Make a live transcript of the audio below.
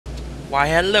Why,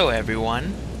 hello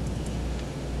everyone.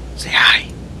 Say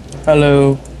hi.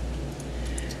 Hello.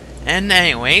 And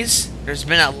anyways, there's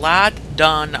been a lot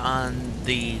done on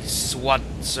the SWAT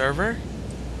server.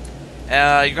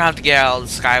 You're gonna have to get out of the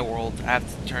Sky World. I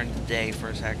have to turn the day for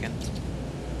a second.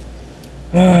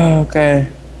 Okay.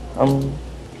 I'm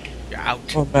You're out.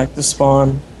 going back to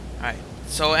spawn. Alright.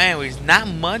 So anyways, not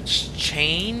much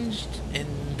changed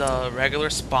in the regular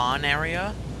spawn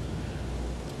area.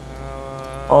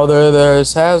 Oh, there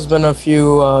has been a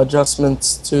few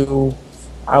adjustments to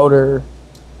outer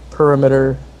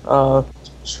perimeter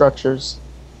structures.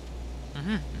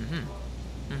 Mhm. Mhm.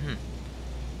 Mhm.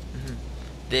 Mhm.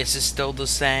 This is still the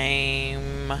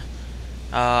same.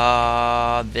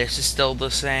 This is still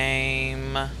the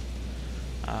same.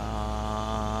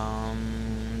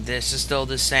 This is still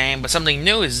the same, but something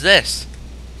new is this.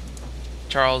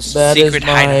 Charles' That is secret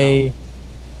hideout. my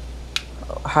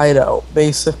hideout.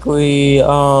 Basically,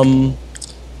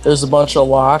 there's a bunch of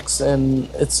locks, and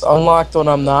it's unlocked when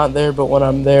I'm not there, but when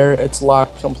I'm there, it's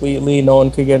locked completely. No one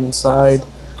could get inside.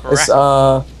 It's Correct.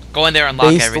 Go in there and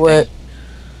lock based everything. with.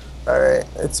 Alright,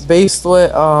 it's based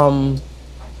with,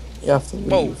 you have to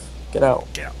Whoa. leave. Get out.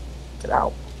 Get out. Get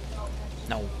out.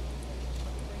 No.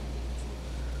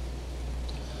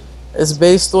 It's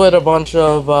based with a bunch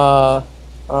of,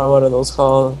 what are those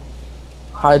called?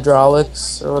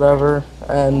 Hydraulics or whatever.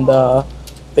 And,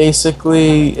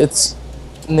 basically, it's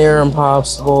near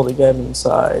impossible to get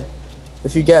inside.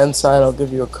 If you get inside, I'll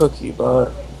give you a cookie,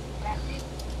 but...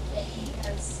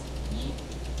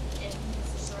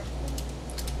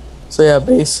 So yeah,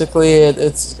 basically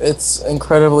it's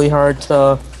incredibly hard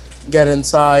to get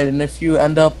inside, and if you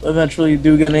end up eventually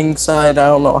do getting inside, I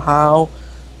don't know how,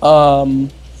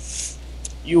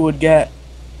 you would get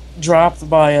dropped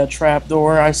by a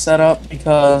trapdoor I set up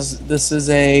because this is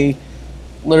a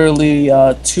literally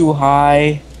too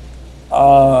high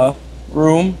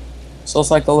room, so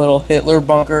it's like a little Hitler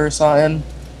bunker or something,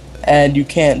 and you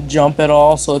can't jump at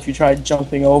all. So if you tried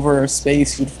jumping over a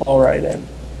space, you'd fall right in.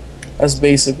 That's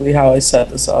basically how I set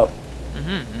this up.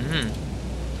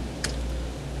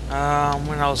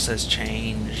 What else has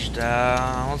changed?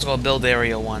 Let's go build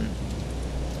area 1.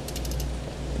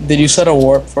 Did you set a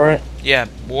warp for it? Yeah,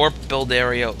 warp build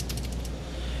area.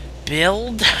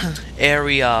 Build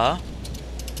area.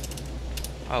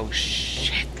 Oh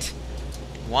shit.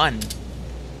 1.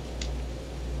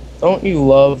 Don't you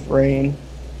love rain?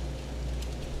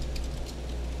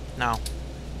 No.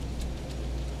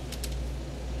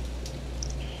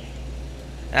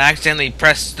 I accidentally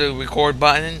pressed the record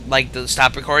button, like the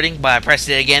stop recording, but I pressed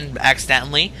it again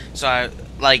accidentally. So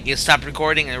it stopped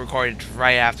recording and it recorded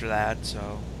right after that.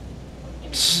 So.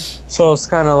 So it's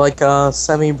kind of like a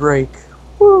semi-break.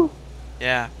 Woo!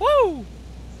 Yeah. Woo!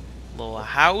 Little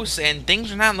house and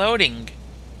things are not loading.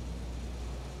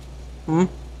 Hmm?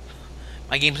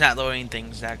 My game's not loading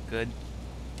things that good.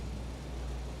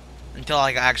 Until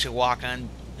I actually walk on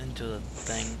into the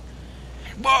thing.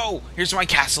 Whoa! Here's my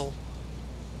castle.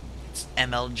 It's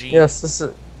MLG. Yes, this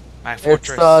is. My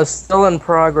fortress. It's still in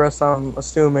progress, I'm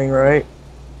assuming, right?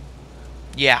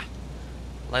 Yeah.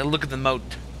 Like, look at the moat.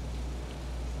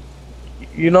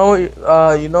 You know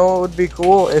what would be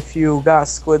cool if you got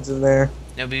squids in there.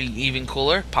 It'll be even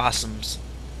cooler. Possums.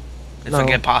 If No. I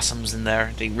get possums in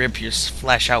there, they rip your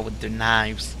flesh out with their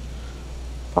knives.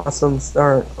 Possums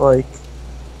aren't like.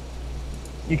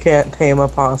 You can't tame a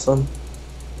possum.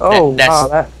 Oh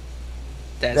wow,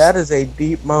 that is a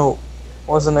deep moat.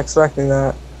 Wasn't expecting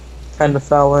that. Kinda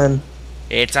fell in.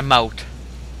 It's a moat.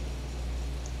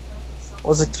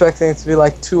 Was expecting it to be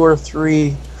like 2 or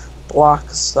 3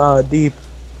 blocks deep.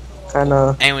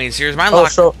 Kinda. Anyways, here's my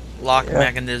lock yeah.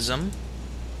 mechanism.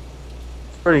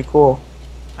 Pretty cool.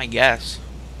 I guess.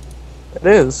 It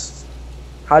is.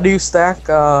 How do you stack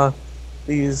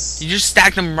these? You just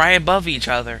stack them right above each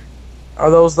other. Are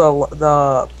those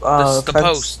the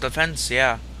post, the fence,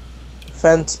 yeah.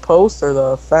 Fence post or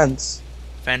the fence?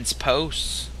 Fence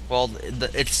posts. Well,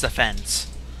 it's the fence.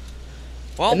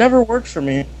 Well, It never works for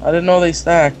me. I didn't know they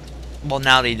stacked. well,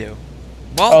 now they do.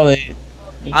 Well, Oh, they.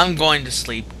 I'm going to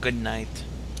sleep. Good night.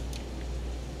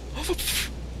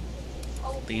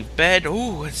 Leave bed.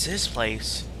 Ooh, what's this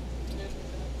place?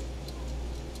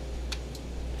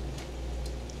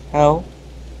 Hell.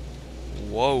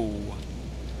 Whoa.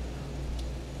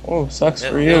 Oh, sucks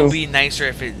for It you. would be nicer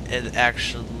if it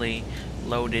actually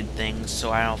loaded things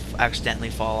so I don't accidentally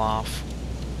fall off.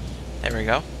 There we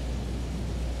go.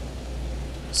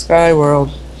 Sky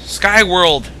World. Sky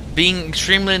World being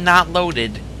extremely not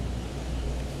loaded.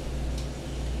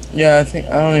 Yeah, I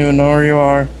don't even know where you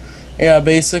are. Yeah,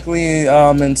 basically,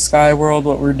 in Sky World,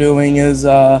 what we're doing is,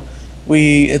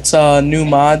 It's a new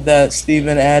mod that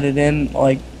Steven added in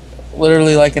like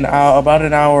literally like an hour, about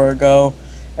an hour ago,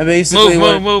 and basically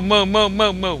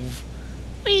Move.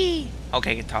 Whee!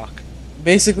 Okay, you can talk.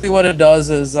 basically what it does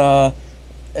is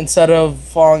instead of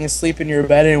falling asleep in your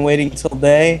bed and waiting till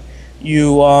day,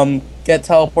 you get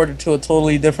teleported to a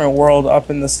totally different world up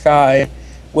in the sky,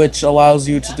 which allows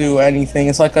you to do anything.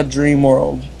 It's like a dream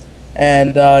world,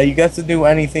 and you get to do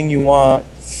anything you want.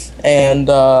 And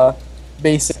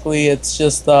basically, it's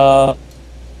just a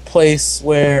place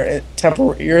where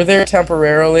you're there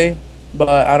temporarily,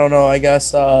 but I don't know. I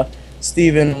guess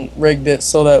Steven rigged it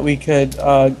so that we could.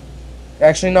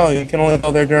 Actually, no, you can only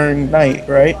go there during night,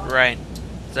 right? Right.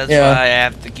 That's Yeah. why I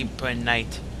have to keep putting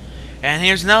night. And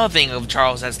here's another thing of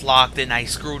Charles that's locked in. I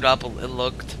screwed up. It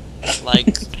looked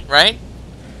like right.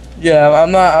 Yeah, I'm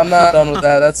not done with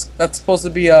that. That's supposed to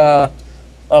be a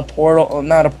portal,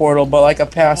 not a portal, but like a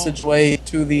passageway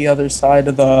to the other side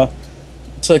of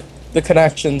to the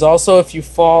connections. Also, if you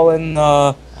fall in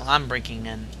Well, I'm breaking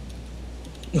in.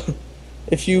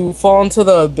 if you fall into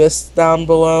the abyss down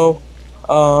below,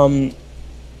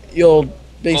 you'll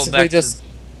basically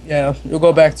you'll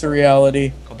go back to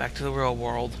reality. Go back to the real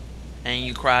world, and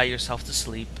you cry yourself to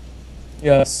sleep.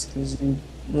 Yes, because you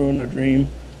ruined a dream.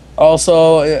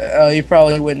 Also, you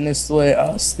probably witnessed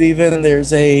with Steven,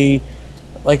 there's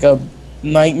like a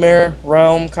nightmare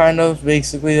realm, kind of,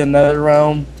 basically the nether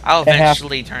realm. I'll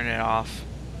eventually turn it off.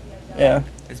 Yeah.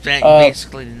 It's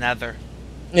basically the nether.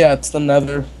 Yeah, it's the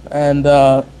nether, and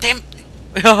Damn!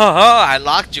 I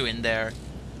locked you in there.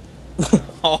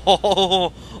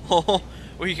 What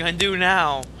are you gonna do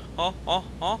now?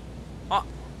 Oh!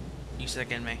 You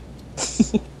sicken me.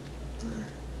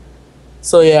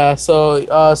 So yeah,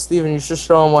 Steven, you should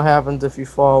show him what happens if you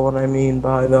fall. What I mean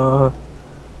by the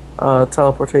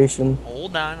teleportation.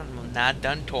 Hold on, I'm not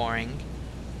done touring.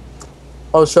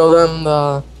 I'll show them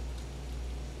the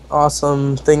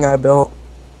awesome thing I built.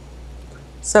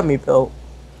 Semi-built.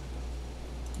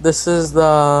 This is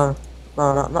the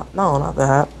no, not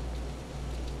that.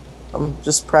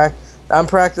 I'm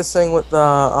practicing with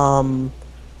the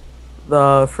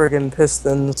friggin'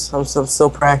 pistons. I'm still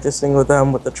practicing with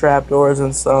them with the trapdoors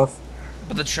and stuff.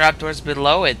 But the trapdoor's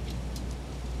below it.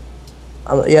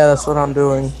 Yeah, that's what I'm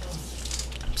doing.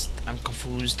 I'm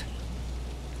confused.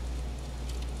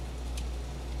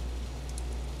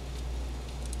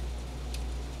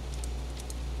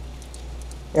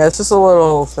 Yeah, it's just a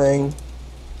little thing.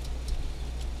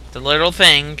 The little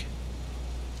thing.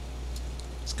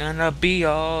 It's gonna be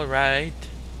alright.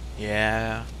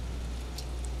 Yeah.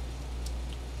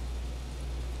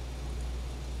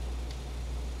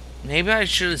 Maybe I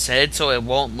should have said it so it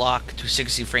won't lock to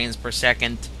 60 frames per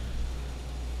second.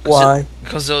 Why?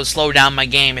 Because it'll slow down my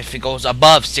game if it goes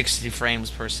above 60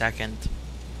 frames per second.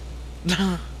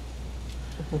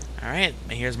 Alright,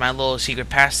 here's my little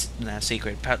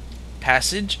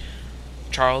passage.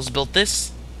 Charles built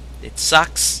this. It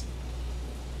sucks.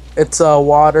 It's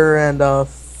water and a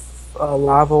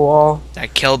lava wall.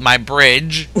 That killed my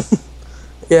bridge.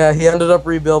 Yeah, he ended up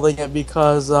rebuilding it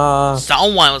because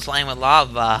someone was playing with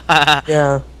lava.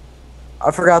 yeah,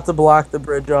 I forgot to block the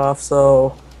bridge off,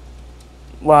 so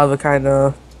lava kind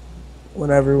of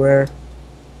went everywhere.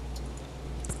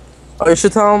 Oh, you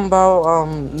should tell him about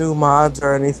new mods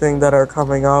or anything that are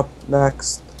coming up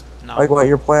next. No. Like what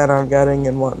you're planning on getting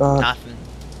and whatnot. Nothing.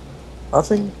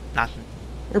 Nothing? Nothing.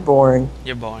 You're boring.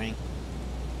 You're boring.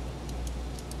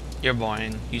 You're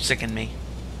boring. You sicken me.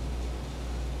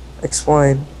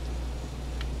 Explain.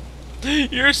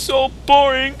 You're so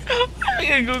boring. I'm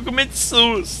gonna go commit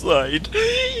suicide.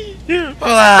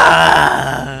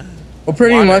 Well,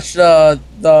 Pretty much the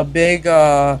big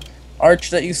arch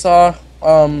that you saw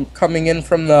coming in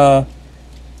from the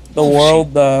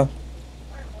world, the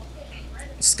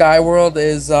sky world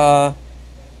is gonna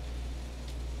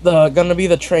be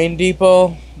the train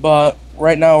depot, but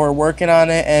right now we're working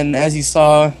on it, and as you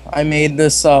saw, I made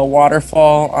this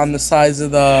waterfall on the sides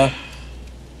of the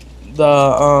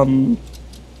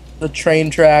train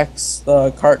tracks,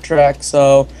 the cart tracks,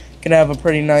 so you can have a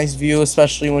pretty nice view,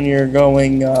 especially when you're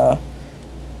going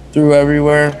through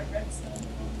everywhere.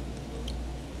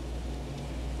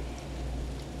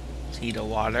 See the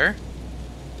water.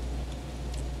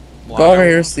 Go over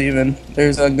here, Steven.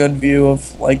 There's a good view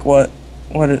of like what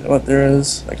there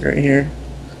is, like right here.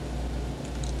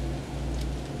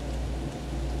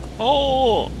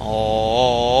 Oh.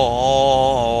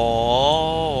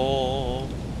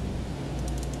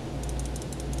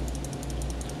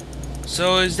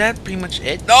 So is that pretty much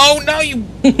it? No, you.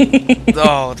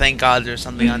 Oh, thank God, there's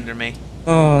something under me.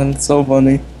 Oh, it's so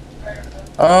funny.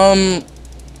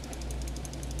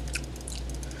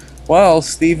 Well,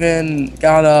 Steven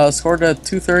got scored a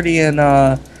 230 in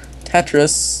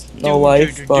Tetris. No Do do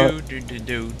life, do but do do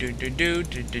do do do do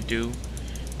do do do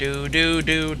do do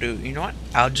do do. You know what?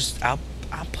 I'll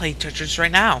play Tetris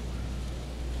right now.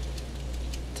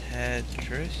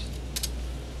 Tetris.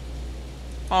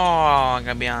 Oh, I'm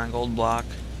gonna be on a gold block.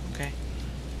 Okay.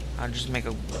 I'll just make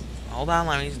a. Hold on.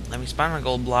 Let me spawn a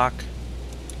gold block.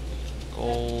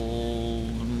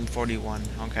 Gold 41.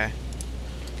 Okay.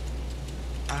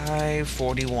 I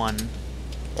 41.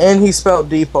 and he spelled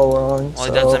depot wrong. Well,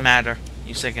 So. it doesn't matter.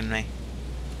 You sicken me.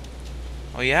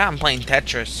 Oh yeah, I'm playing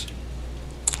Tetris.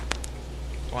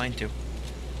 Going to.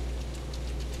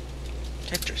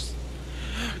 Tetris.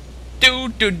 Do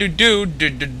do do do do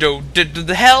do do do do.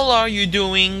 The hell are you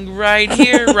doing right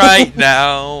here, right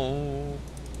now?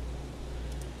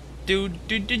 Do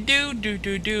do do do do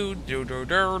do do do do do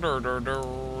do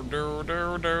do do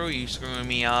do do. You screwing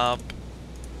me up.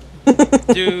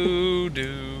 Do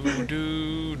do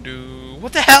do do.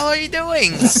 What the hell are you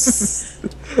doing?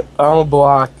 I'm a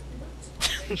block.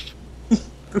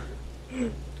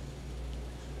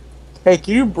 Hey,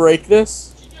 can you break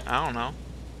this? I don't know.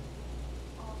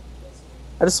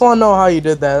 I just want to know how you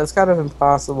did that. That's kind of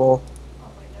impossible.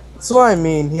 That's what I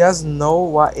mean. He has no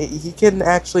why. He can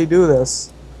actually do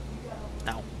this.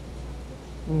 No.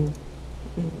 Mm.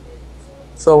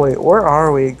 So wait, where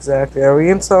are we exactly? Are we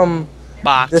in some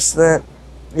Box. distant?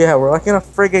 Yeah, we're like in a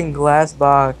friggin' glass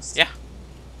box. Yeah.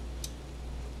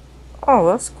 Oh,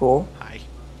 that's cool. Hi.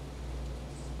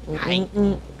 Hi.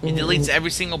 Mm-mm-mm. It deletes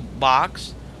every single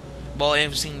box. Well,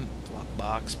 every single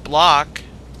block. What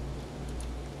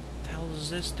the hell does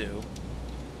this do?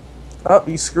 Oh,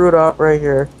 you screwed up right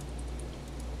here.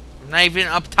 I'm not even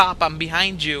up top. I'm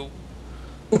behind you.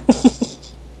 I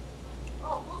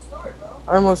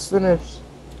almost finished.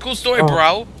 Cool story, Oh.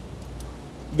 bro.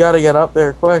 You gotta get up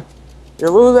there quick. You're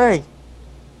losing.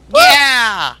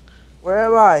 Yeah. Where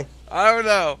am I? I don't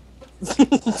know.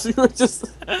 You were just.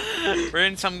 We're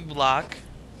in some block.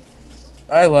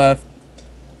 I left.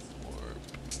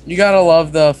 You gotta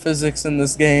love the physics in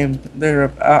this game.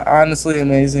 They're honestly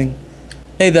amazing.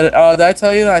 Hey, did I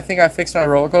tell you that I think I fixed my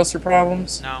roller coaster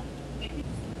problems? No.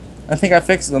 I think I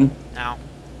fixed them. No.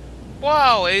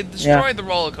 Whoa! It destroyed the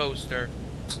roller coaster.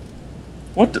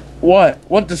 What?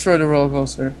 What destroyed the roller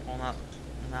coaster? Well,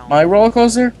 no. My roller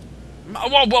coaster?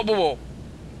 Whoa!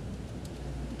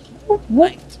 What?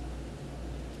 Night.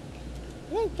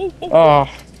 Whoa. Oh,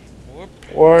 Whoop.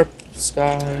 Warp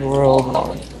Sky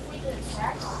World.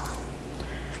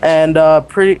 And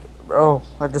pretty. Oh,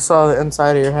 I just saw the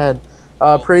inside of your head.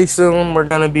 Pretty soon we're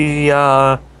gonna be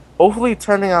hopefully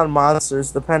turning on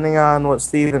monsters, depending on what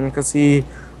Steven, because he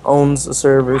owns the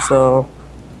server. So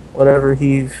whatever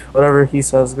he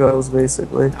says goes,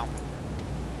 basically. No.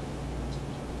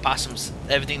 Possums.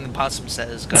 Everything the possum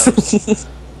says goes.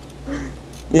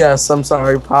 Yes, I'm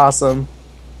sorry, possum.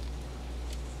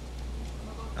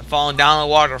 I'm falling down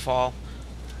the waterfall.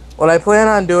 What I plan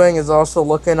on doing is also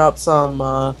looking up some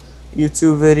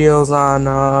YouTube videos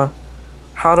on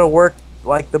how to work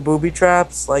like the booby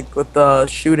traps, like with the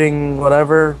shooting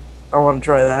whatever. I want to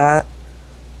try that.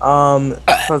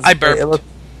 I burped.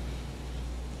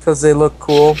 Because they look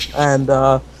cool, and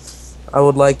I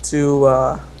would like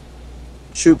to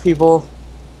shoot people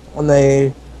when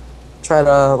they try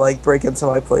to like break into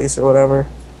my place or whatever.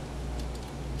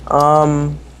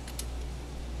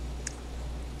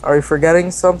 Are we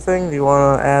forgetting something? Do you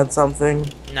want to add something?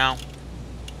 No.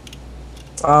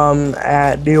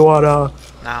 Do you want to?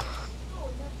 No.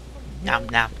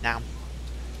 I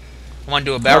want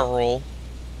to do a barrel roll.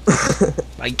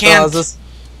 I can't.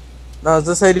 No, is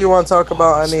this, hey, do you want to talk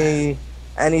about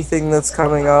anything that's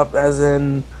coming up, as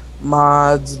in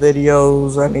mods,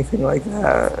 videos, anything like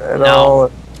that at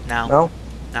all? No.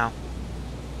 Are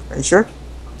you sure?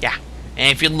 Yeah.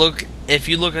 And if you look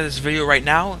at this video right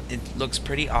now, it looks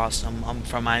pretty awesome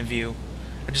from my view.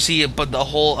 I just see it, but the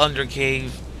whole under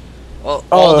cave, all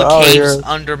the caves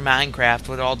under Minecraft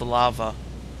with all the lava.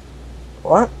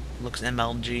 What? Looks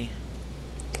MLG.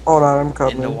 Hold on, I'm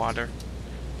coming. In the water.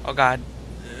 Oh god.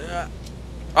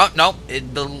 Oh no,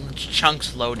 the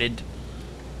chunks loaded.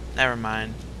 Never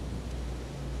mind.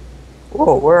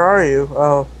 Whoa, where are you?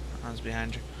 Oh. I was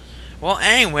behind you. Well,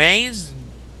 anyways,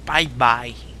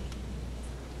 bye.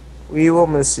 We will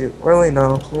miss you. Really,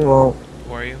 no, we won't.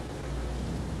 Who are you?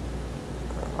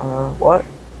 What?